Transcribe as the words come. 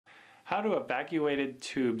How do evacuated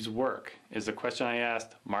tubes work is the question I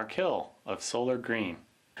asked Mark Hill of Solar Green.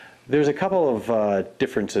 There's a couple of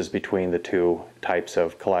differences between the two types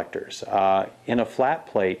of collectors. In a flat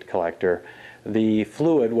plate collector, the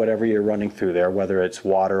fluid, whatever you're running through there, whether it's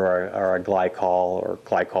water or a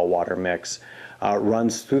glycol water mix,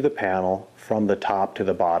 runs through the panel from the top to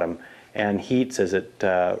the bottom and heats as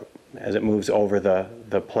it moves over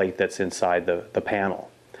the plate that's inside the panel.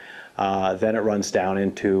 Then it runs down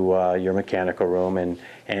into your mechanical room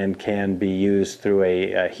and can be used through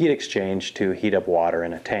a heat exchange to heat up water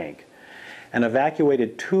in a tank. An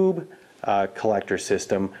evacuated tube collector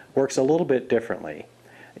system works a little bit differently.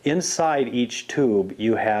 Inside each tube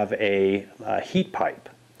you have a heat pipe,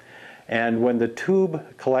 and when the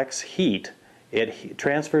tube collects heat, it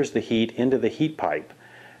transfers the heat into the heat pipe.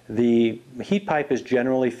 The heat pipe is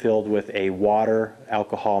generally filled with a water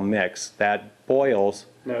alcohol mix that boils.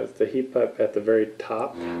 Now, it's the heat pipe at the very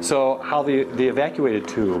top. So how the evacuated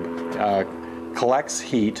tube collects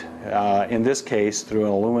heat, in this case through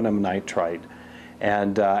an aluminum nitride,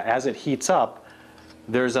 and as it heats up,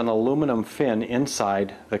 there's an aluminum fin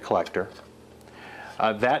inside the collector.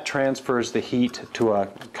 That transfers the heat to a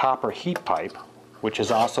copper heat pipe, which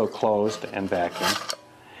is also closed and vacuumed.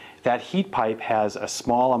 That heat pipe has a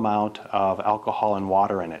small amount of alcohol and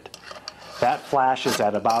water in it. That flashes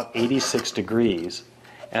at about 86 degrees,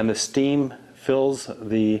 and the steam fills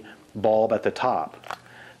the bulb at the top.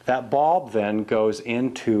 That bulb then goes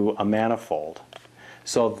into a manifold.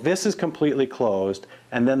 So this is completely closed,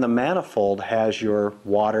 and then the manifold has your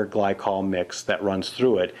water glycol mix that runs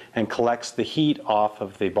through it and collects the heat off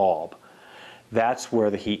of the bulb. That's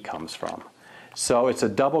where the heat comes from. So it's a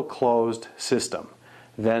double closed system.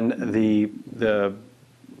 Then the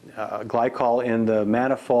glycol in the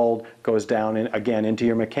manifold goes down again into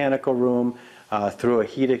your mechanical room through a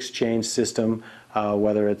heat exchange system,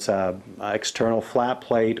 whether it's an external flat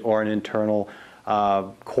plate or an internal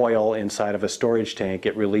coil inside of a storage tank.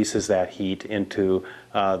 It releases that heat into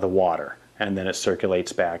the water, and then it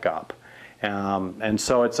circulates back up. And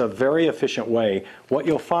so it's a very efficient way. What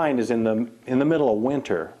you'll find is in the middle of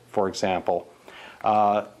winter, for example,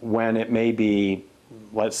 when it may be,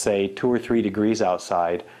 let's say, 2 or 3 degrees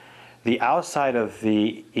outside, the outside of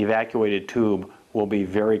the evacuated tube will be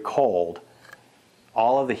very cold.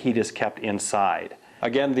 All of the heat is kept inside.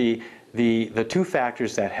 Again, the two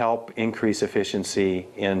factors that help increase efficiency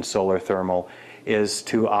in solar thermal is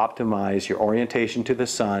to optimize your orientation to the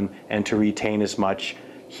sun and to retain as much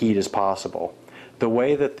heat as possible. The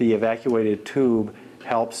way that the evacuated tube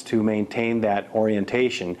helps to maintain that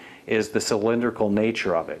orientation is the cylindrical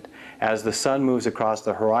nature of it. As the sun moves across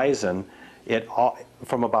the horizon,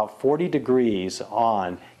 from about 40 degrees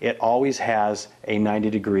on, it always has a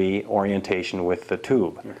 90-degree orientation with the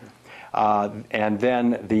tube. Okay. And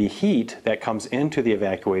then the heat that comes into the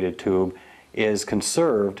evacuated tube is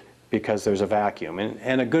conserved because there's a vacuum.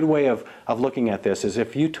 And a good way of looking at this is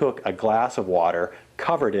if you took a glass of water,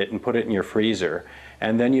 covered it, and put it in your freezer,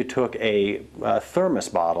 and then you took a thermos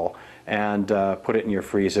bottle and put it in your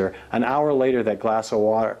freezer. An hour later, that glass of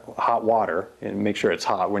water, hot water, and make sure it's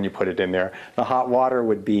hot when you put it in there, the hot water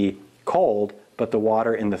would be cold, but the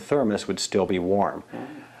water in the thermos would still be warm.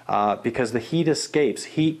 Because the heat escapes.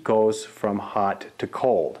 Heat goes from hot to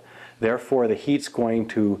cold. Therefore, the heat's going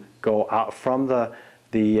to go out from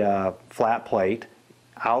the flat plate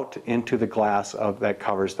out into the glass that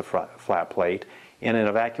covers the flat plate. In an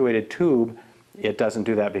evacuated tube, it doesn't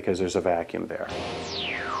do that because there's a vacuum there.